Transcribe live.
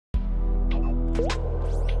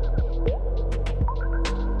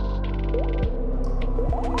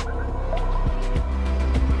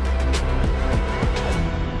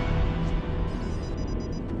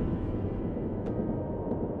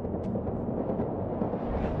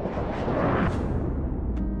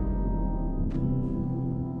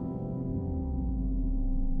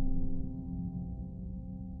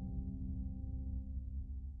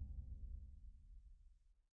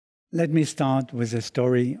Let me start with a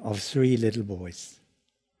story of 3 little boys.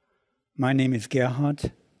 My name is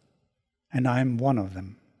Gerhard, and I'm one of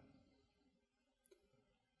them.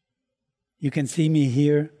 You can see me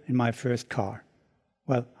here in my first car.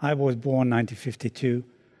 Well, I was born 1952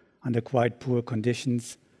 under quite poor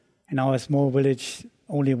conditions. In our small village,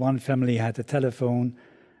 only one family had a telephone,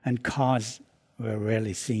 and cars were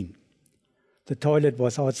rarely seen. The toilet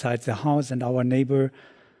was outside the house, and our neighbor,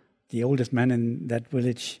 the oldest man in that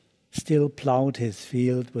village, still plowed his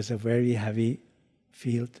field with a very heavy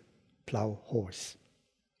field plow horse.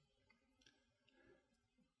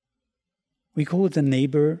 We called the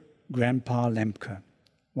neighbor Grandpa Lemke.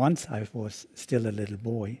 Once I was still a little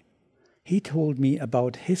boy. He told me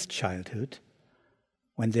about his childhood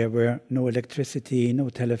when there were no electricity, no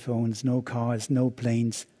telephones, no cars, no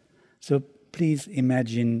planes. So please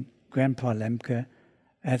imagine Grandpa Lemke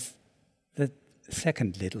as the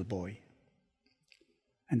second little boy.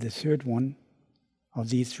 And the third one of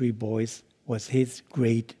these 3 boys was his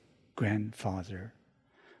great-grandfather.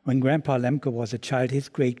 When Grandpa Lemke was a child, his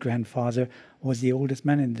great-grandfather was the oldest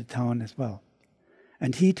man in the town as well.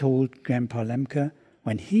 And he told Grandpa Lemke,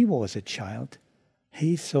 when he was a child,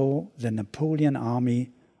 he saw the Napoleon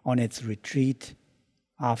army on its retreat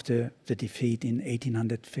after the defeat in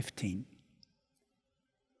 1815.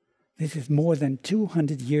 This is more than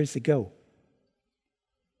 200 years ago.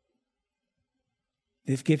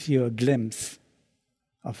 This gives you a glimpse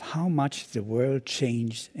of how much the world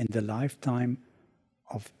changed in the lifetime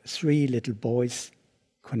of 3 little boys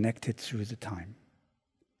connected through the time.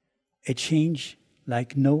 A change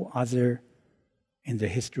like no other in the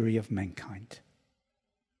history of mankind.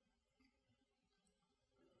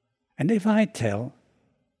 And if I tell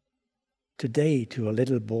today to a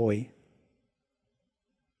little boy,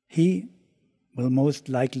 he will most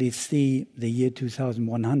likely see the year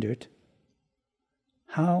 2100,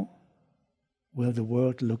 how will the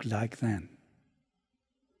world look like then?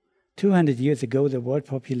 200 years ago, the world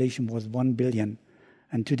population was 1 billion,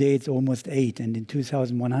 and today it's almost 8, and in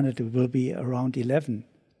 2100 it will be around 11.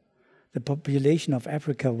 The population of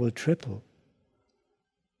Africa will triple,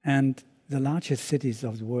 and the largest cities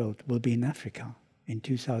of the world will be in Africa in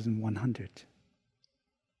 2100.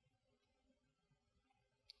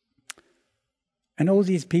 And all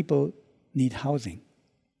these people need housing.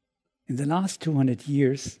 In the last 200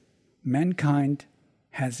 years, mankind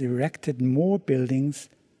has erected more buildings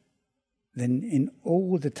than in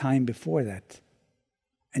all the time before that.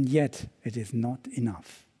 And yet, it is not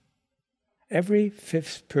enough. Every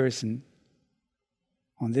 5th person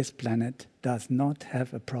on this planet does not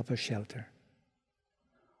have a proper shelter.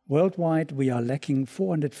 Worldwide, we are lacking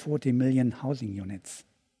 440 million housing units.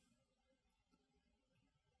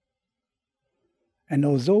 And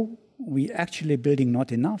although we actually building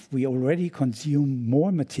not enough, we already consume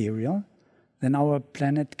more material than our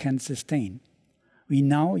planet can sustain. We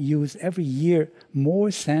now use every year more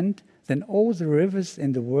sand than all the rivers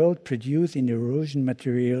in the world produce in erosion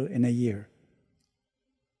material in a year.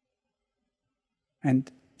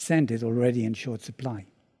 And sand is already in short supply.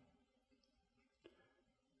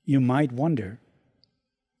 You might wonder,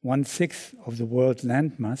 1/6 of the world's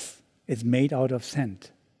landmass is made out of sand.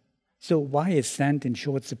 So why is sand in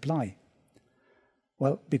short supply?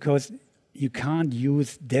 Well, because you can't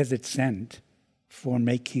use desert sand for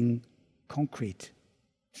making concrete,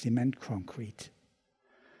 cement concrete.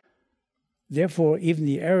 Therefore, even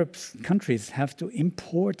the Arab countries have to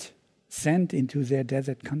import sand into their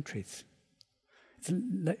desert countries. It's a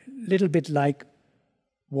little bit like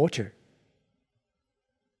water.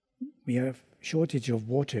 We have shortage of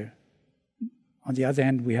water. On the other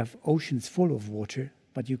hand, we have oceans full of water,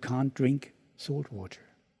 but you can't drink salt water.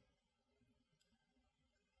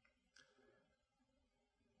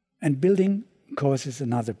 And building causes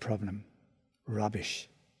another problem: rubbish.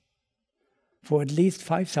 For at least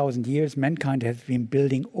 5,000 years, mankind has been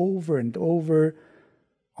building over and over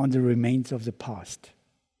on the remains of the past.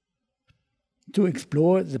 To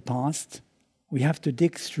explore the past, we have to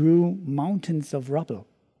dig through mountains of rubble.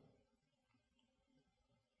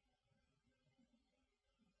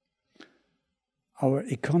 Our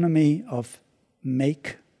economy of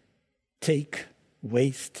make, take,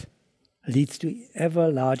 waste leads to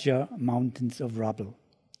ever larger mountains of rubble,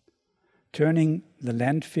 turning the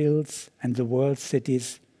landfills and the world's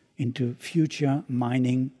cities into future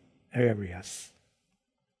mining areas.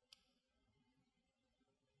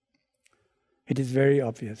 It is very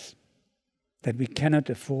obvious that we cannot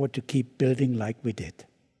afford to keep building like we did.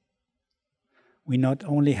 We not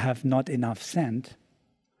only have not enough sand,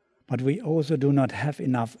 but we also do not have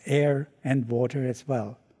enough air and water as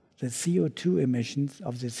well. the CO2 emissions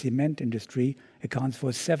of the cement industry accounts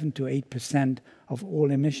for 7 to 8% of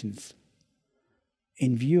all emissions.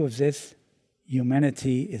 In view of this,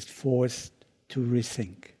 humanity is forced to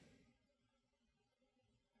rethink.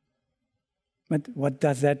 But what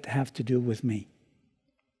does that have to do with me?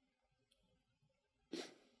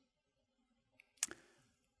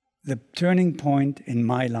 The turning point in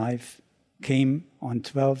my life came on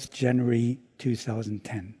 12th January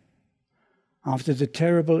 2010. After the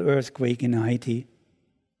terrible earthquake in Haiti,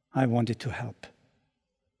 I wanted to help.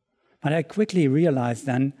 But I quickly realized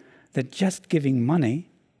then that just giving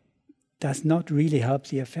money does not really help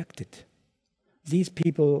the affected. These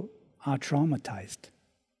people are traumatized.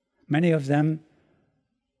 Many of them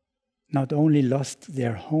not only lost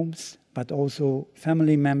their homes, but also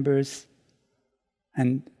family members.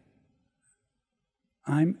 And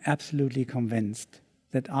I'm absolutely convinced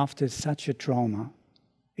that after such a trauma,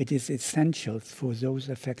 it is essential for those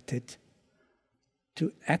affected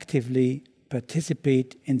to actively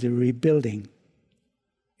participate in the rebuilding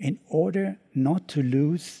in order not to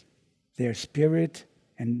lose their spirit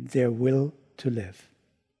and their will to live.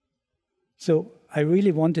 So I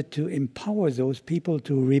really wanted to empower those people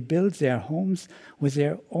to rebuild their homes with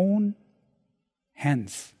their own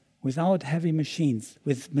hands, without heavy machines,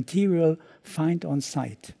 with material found on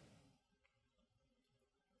site.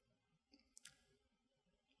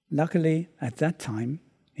 Luckily, at that time,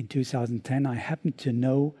 in 2010, I happened to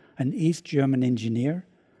know an East German engineer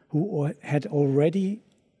who had already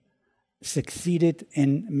succeeded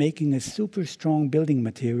in making a super strong building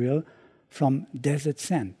material from desert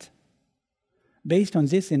sand. Based on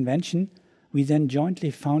this invention, we then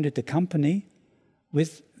jointly founded a company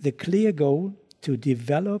with the clear goal to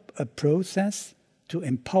develop a process to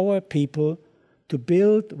empower people to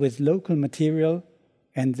build with local material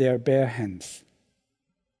and their bare hands.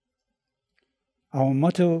 Our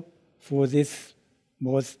motto for this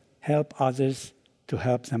was help others to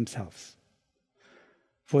help themselves.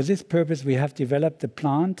 For this purpose, we have developed a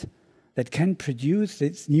plant that can produce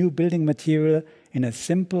this new building material in a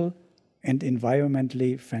simple and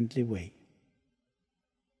environmentally friendly way.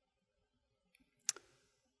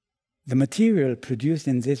 The material produced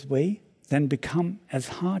in this way then become as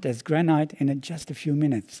hard as granite in just a few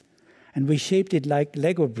minutes. And we shaped it like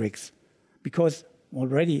Lego bricks, because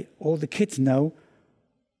already all the kids know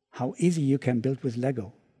how easy you can build with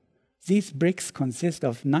Lego. These bricks consist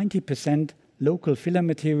of 90% local filler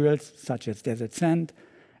materials, such as desert sand,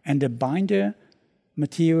 and a binder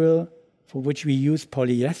material for which we use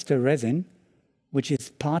polyester resin, which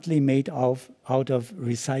is partly made out of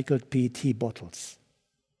recycled PET bottles.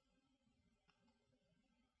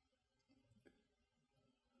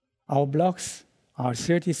 Our blocks are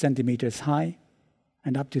 30 centimeters high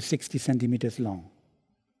and up to 60 centimeters long.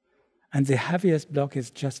 And the heaviest block is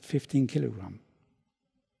just 15 kilograms.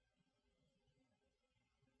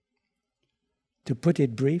 To put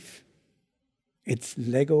it brief, it's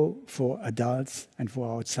Lego for adults and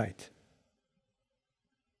for outside.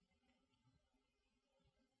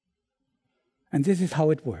 And this is how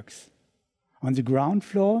it works. On the ground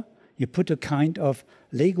floor, you put a kind of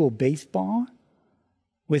Lego base bar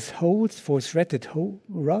with holes for threaded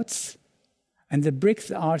rods, and the bricks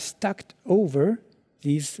are stacked over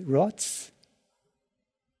these rods.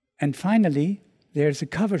 And finally, there's a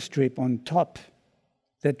cover strip on top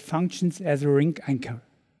that functions as a ring anchor.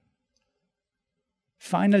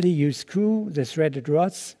 Finally, you screw the threaded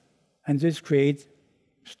rods, and this creates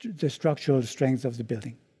the structural strength of the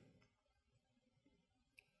building.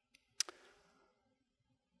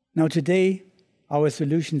 Now today, our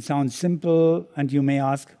solution sounds simple, and you may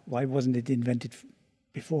ask, why wasn't it invented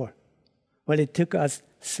before? Well, it took us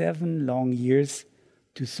 7 long years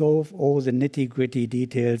to solve all the nitty-gritty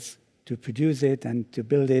details, to produce it and to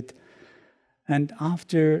build it. And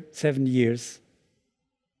after 7 years,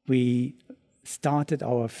 we started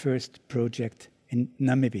our first project in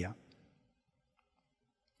Namibia.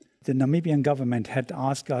 The Namibian government had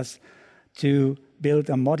asked us to build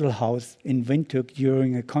a model house in Windhoek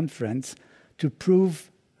during a conference to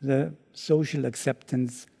prove the social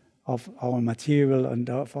acceptance of our material and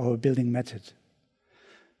of our building method.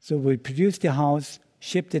 So we produced the house,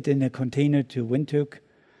 shipped it in a container to Windhoek,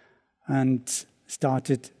 and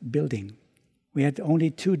started building. We had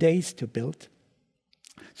only 2 days to build.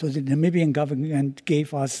 So the Namibian government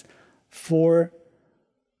gave us 4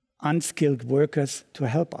 unskilled workers to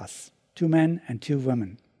help us, 2 men and 2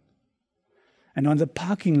 women. And on the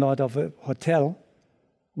parking lot of a hotel,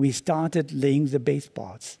 we started laying the base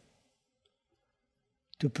boards.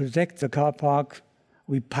 To protect the car park,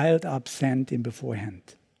 we piled up sand in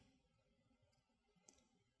beforehand.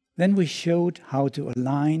 Then we showed how to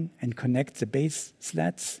align and connect the base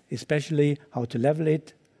slats, especially how to level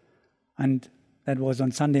it. And that was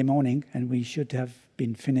on Sunday morning, and we should have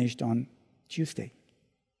been finished on Tuesday.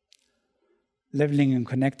 Leveling and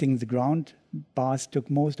connecting the ground bars took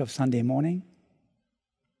most of Sunday morning.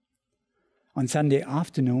 On Sunday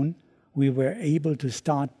afternoon, we were able to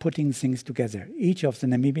start putting things together. Each of the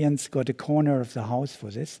Namibians got a corner of the house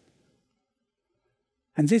for this.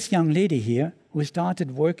 And this young lady here, who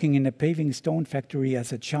started working in a paving stone factory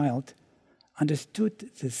as a child,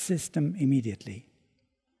 understood the system immediately.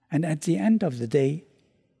 And at the end of the day,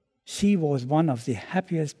 she was one of the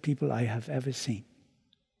happiest people I have ever seen.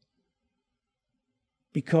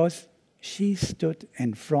 Because she stood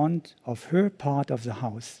in front of her part of the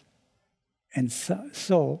house and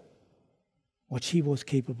saw what she was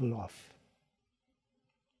capable of.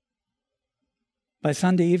 By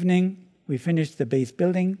Sunday evening, we finished the base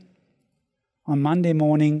building. On Monday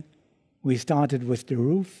morning, we started with the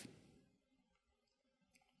roof.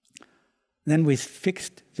 Then we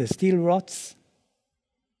fixed the steel rods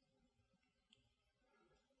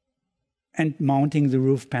and mounting the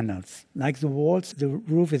roof panels. Like the walls, the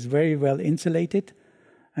roof is very well insulated.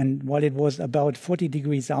 And while it was about 40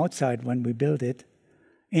 degrees outside when we built it,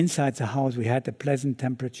 inside the house we had a pleasant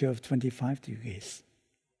temperature of 25 degrees.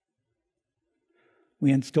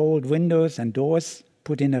 We installed windows and doors,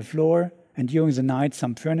 put in a floor, and during the night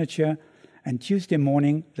some furniture, and Tuesday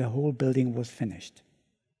morning the whole building was finished.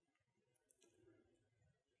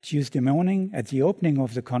 Tuesday morning, at the opening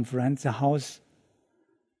of the conference, the house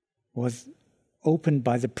was opened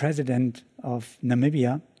by the president of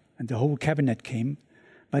Namibia, and the whole cabinet came.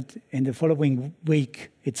 But in the following week,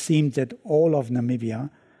 it seemed that all of Namibia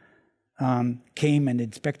came and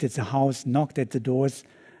inspected the house, knocked at the doors,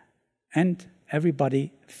 and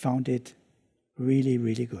everybody found it really,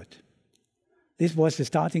 really good. This was the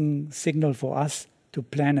starting signal for us to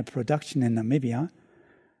plan a production in Namibia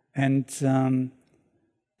and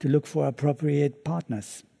to look for appropriate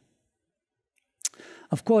partners.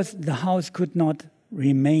 Of course, the house could not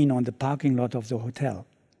remain on the parking lot of the hotel.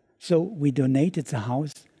 So we donated the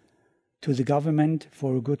house to the government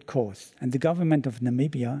for a good cause. And the government of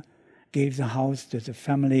Namibia gave the house to the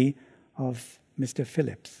family of Mr.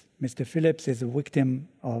 Phillips. Mr. Phillips is a victim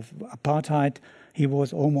of apartheid. He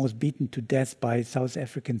was almost beaten to death by South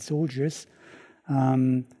African soldiers.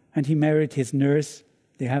 And he married his nurse.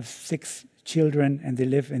 They have 6 children, and they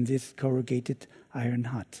live in this corrugated iron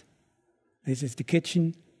hut. This is the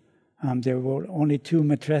kitchen. There were only 2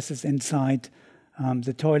 mattresses inside.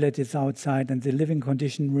 The toilet is outside, and the living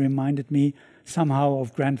condition reminded me somehow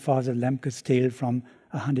of Grandfather Lemke's tale from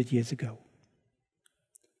 100 years ago.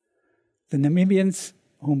 The Namibians,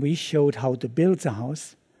 whom we showed how to build the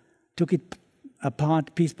house, took it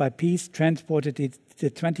apart piece by piece, transported it the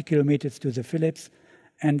 20 kilometers to the Phillips,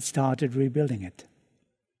 and started rebuilding it.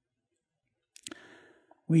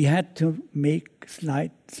 We had to make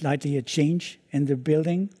slightly a change in the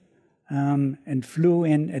building and flew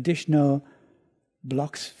in additional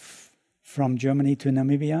blocks from Germany to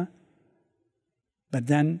Namibia. But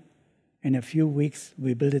then, in a few weeks,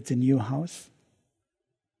 we built the new house.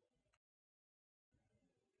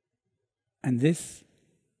 And this,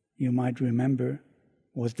 you might remember,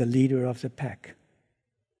 was the leader of the pack.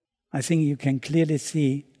 I think you can clearly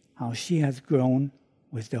see how she has grown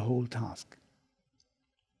with the whole task.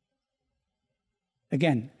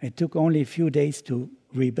 Again, it took only a few days to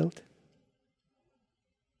rebuild.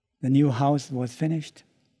 The new house was finished.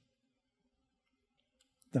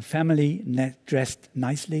 The family dressed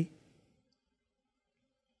nicely.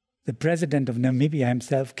 The president of Namibia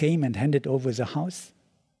himself came and handed over the house.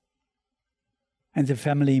 And the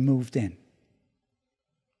family moved in.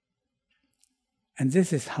 And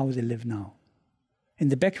this is how they live now. In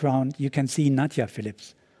the background, you can see Nadia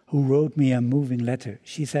Phillips, who wrote me a moving letter.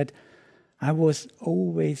 She said, "I was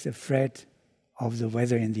always afraid of the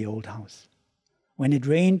weather in the old house. When it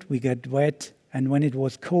rained, we got wet, and when it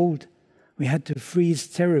was cold, we had to freeze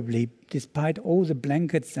terribly, despite all the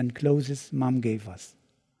blankets and clothes Mom gave us."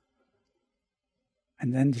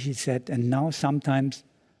 And then she said, "And now sometimes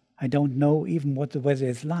I don't know even what the weather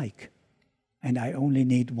is like, and I only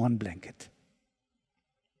need one blanket."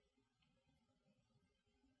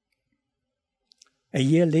 A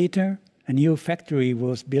year later, a new factory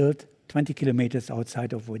was built 20 kilometers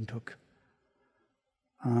outside of Windhoek.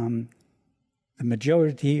 The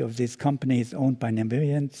majority of this company is owned by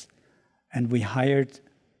Namibians, and we hired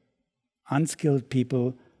unskilled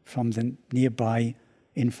people from the nearby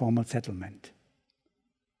informal settlement.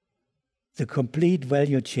 The complete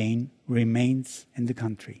value chain remains in the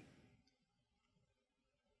country.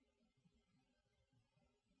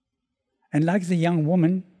 And like the young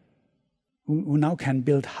woman who now can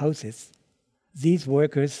build houses, these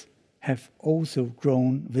workers have also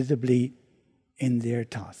grown visibly in their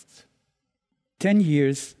tasks. 10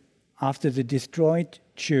 years after the destroyed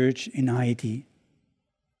church in Haiti,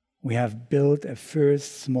 we have built a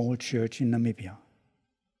first small church in Namibia.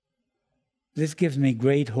 This gives me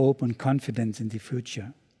great hope and confidence in the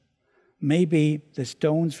future. Maybe the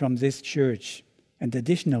stones from this church and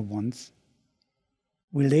additional ones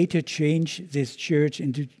will later change this church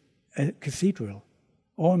into a cathedral,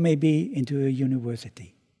 or maybe into a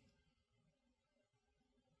university.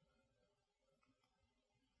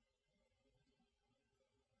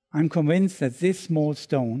 I'm convinced that this small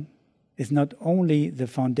stone is not only the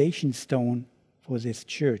foundation stone for this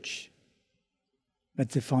church, but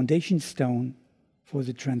the foundation stone for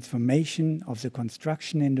the transformation of the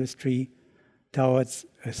construction industry towards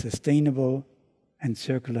a sustainable and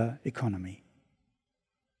circular economy.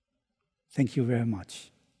 Thank you very much.